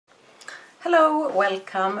Hello,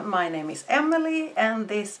 welcome. My name is Emily and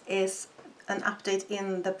this is an update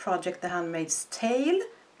in the project The Handmaid's Tale,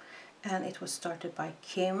 and it was started by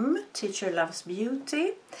Kim, Teacher Loves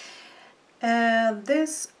Beauty.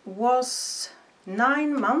 This was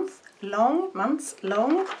 9 months long,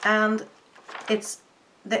 and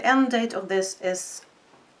the end date of this is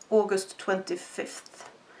August 25th,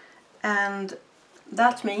 and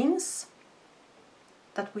that means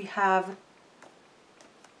that we have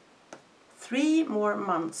 3 more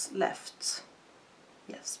months left.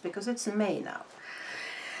 Yes, because it's May now.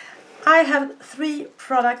 I have 3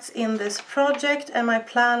 products in this project and my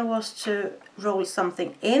plan was to roll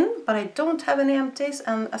something in, but I don't have any empties,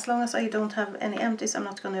 and as long as I don't have any empties I'm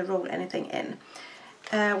not going to roll anything in.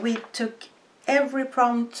 We took every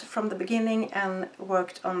prompt from the beginning and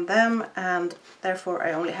worked on them, and therefore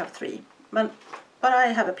I only have 3. But I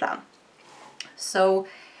have a plan. So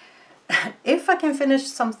if I can finish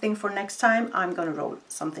something for next time, I'm going to roll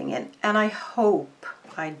something in. And I hope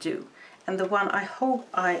I do. And the one I hope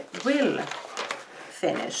I will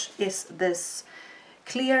finish is this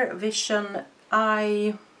Clear Vision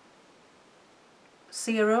Eye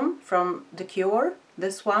Serum from The Cure.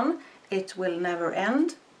 This one, It Will Never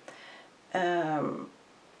End.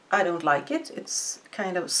 I don't like it. It's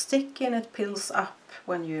kind of sticky and it peels up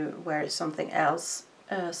when you wear something else.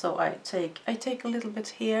 So I take a little bit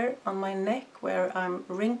here on my neck where I'm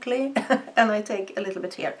wrinkly and I take a little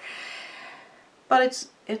bit here. But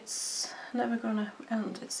it's never gonna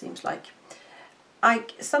end, it seems like.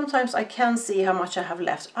 Sometimes I can see how much I have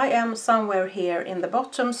left. I am somewhere here in the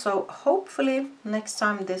bottom, so hopefully next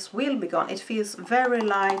time this will be gone. It feels very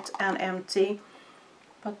light and empty,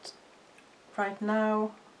 but right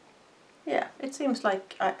now, yeah, it seems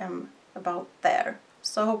like I am about there.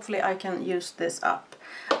 So hopefully I can use this up.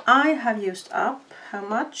 I have used up how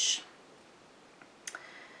much?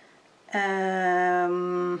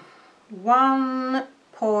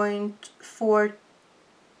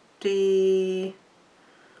 1.40.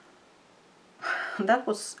 That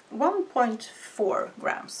was 1.4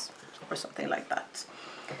 grams or something like that.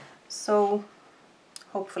 So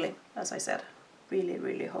hopefully, as I said,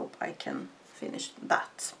 really hope I can finish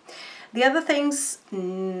that. The other things,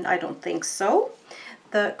 I don't think so.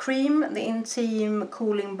 The cream, the Intim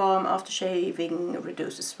Cooling Balm After Shaving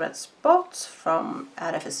Reduces Red Spots from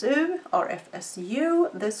RFSU.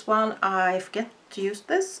 This one, I forget to use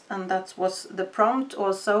this, and that was the prompt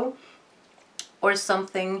also. Or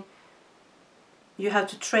something you have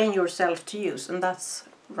to train yourself to use, and that's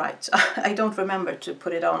right. I don't remember to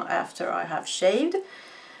put it on after I have shaved,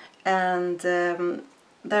 and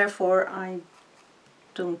therefore I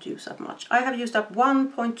don't use that much. I have used up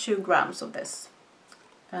 1.2 grams of this.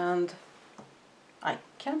 And I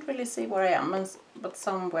can't really see where I am, but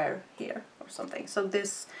somewhere here or something. So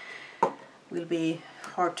this will be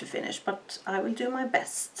hard to finish, but I will do my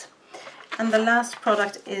best. And the last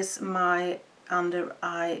product is my Under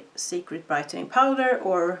Eye Secret Brightening Powder,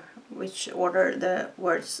 or which order the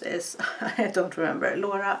words is, I don't remember.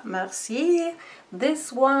 Laura Mercier, this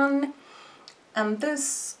one. And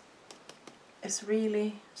this is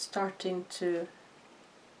really starting to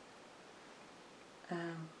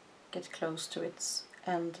get close to its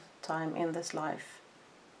end time in this life.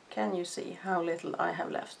 Can you see how little I have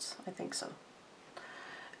left? I think so.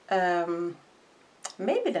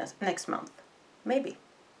 Maybe that's next month. Maybe.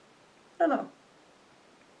 I don't know.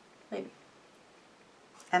 Maybe.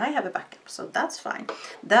 And I have a backup, so that's fine.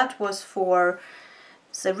 That was for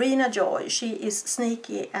Serena Joy. She is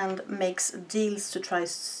sneaky and makes deals to try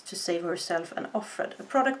to save herself an offered. A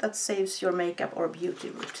product that saves your makeup or beauty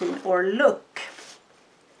routine or look.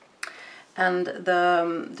 And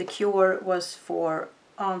the Cure was for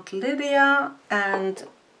Aunt Lydia, and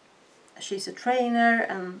she's a trainer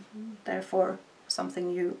and therefore something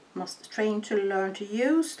you must train to learn to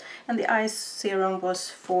use. And the eye serum was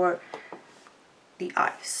for the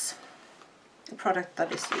eyes, a product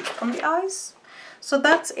that is used on the eyes. So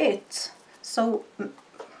that's it. So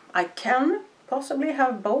I can possibly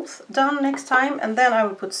have both done next time, and then I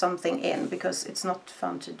will put something in, because it's not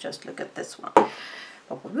fun to just look at this one.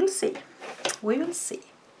 But we will see. We will see.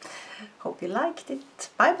 Hope you liked it.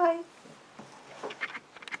 Bye bye.